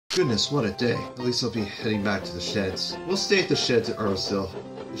Goodness, what a day. At least I'll be heading back to the sheds. We'll stay at the sheds at Earlsville.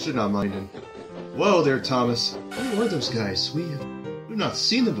 You should not mind him. Whoa there, Thomas. Who are those guys? We've not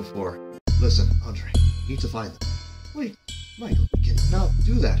seen them before. Listen, Andre, we need to find them. Wait, Michael, we cannot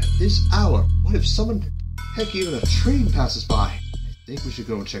do that at this hour. What if someone, heck, even a train passes by? I think we should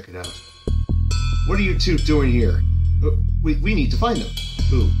go and check it out. What are you two doing here? We need to find them.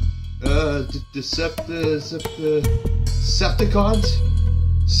 Who? Decepticons?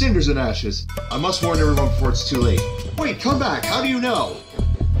 Cinders and ashes. I must warn everyone before it's too late. Wait, come back! How do you know?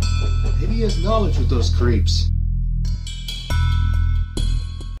 Maybe he has knowledge with those creeps.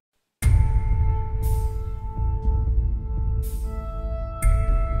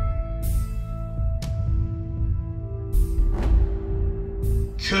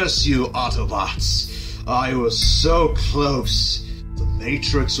 Curse you, Autobots! I was so close. The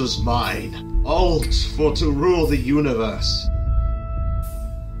Matrix was mine. Alt for to rule the universe.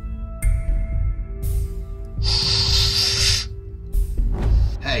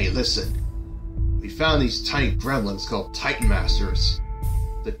 Hey, listen. We found these tiny gremlins called Titan Masters.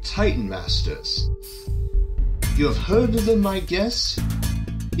 The Titan Masters. You have heard of them, I guess?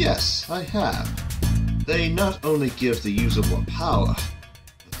 Yes, I have. They not only give the user more power,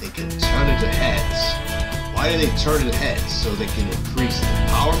 but they can turn into heads. Why do they turn into heads? So they can increase the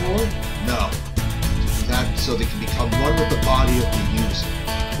power more? No. That so they can become one with the body of the user.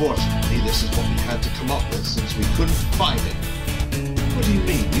 Fortunately, this is what we had to come up with since we couldn't find it. What do you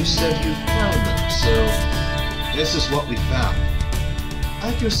mean? You said you found them, so this is what we found.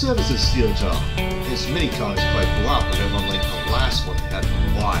 At your services, Steeljaw. This minicon is quite cooperative, unlike the last one we had for a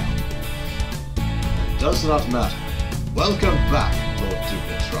while. It does not matter. Welcome back, Lord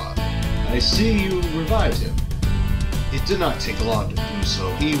Dugatron. I see you revived him. It did not take long to do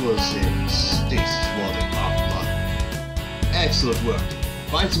so. He was in stasis warming off blood. Excellent work.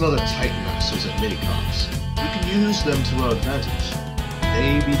 Find some other Titan Masters at minicons. We can use them to our advantage.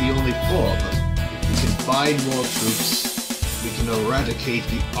 They may be the only four, but if we can find more troops, we can eradicate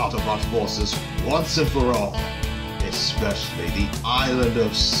the Autobot forces once and for all. Especially the island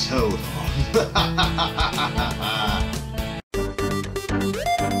of Sodor.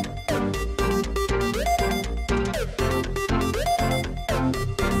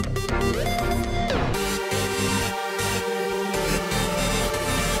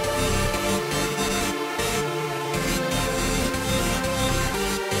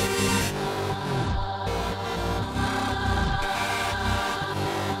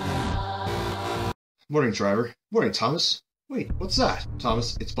 Morning, driver. Morning, Thomas. Wait, what's that?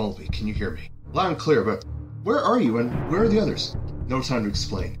 Thomas, it's Polley. Can you hear me? Loud and clear, but where are you and where are the others? No time to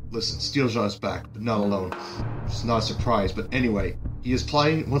explain. Listen, Steeljaw is back, but not alone. It's not a surprise, but anyway, he is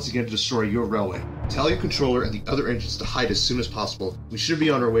planning once again to destroy your railway. Tell your controller and the other engines to hide as soon as possible. We should be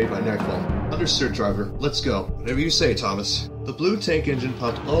on our way by nightfall. Understood, driver. Let's go. Whatever you say, Thomas. The blue tank engine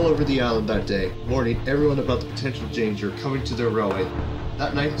popped all over the island that day, warning everyone about the potential danger coming to their railway.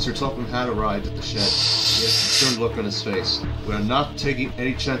 That night, Sir Topham had arrived at the shed. He had a concerned look on his face. We are not taking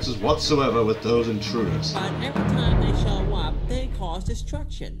any chances whatsoever with those intruders. But every time they show up, they cause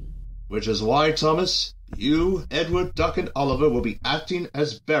destruction. Which is why, Thomas, you, Edward, Duck, and Oliver will be acting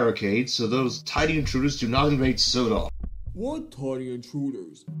as barricades so those tiny intruders do not invade Sodor. What tiny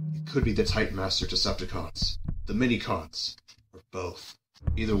intruders? It could be the Titan Master Decepticons, the Minicons, or both.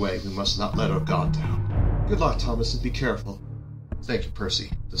 Either way, we must not let our guard down. Good luck, Thomas, and be careful. Thank you,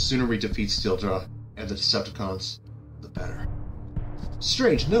 Percy. The sooner we defeat Steeljaw and the Decepticons, the better.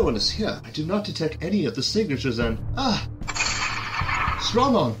 Strange, no one is here. I do not detect any of the signatures and...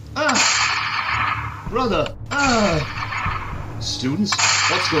 Strongman! Brother! Students?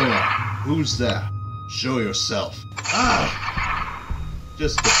 What's going on? Who's there? Show yourself.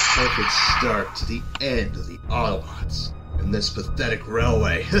 Just the perfect start to the end of the Autobots and this pathetic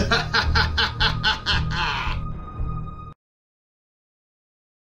railway.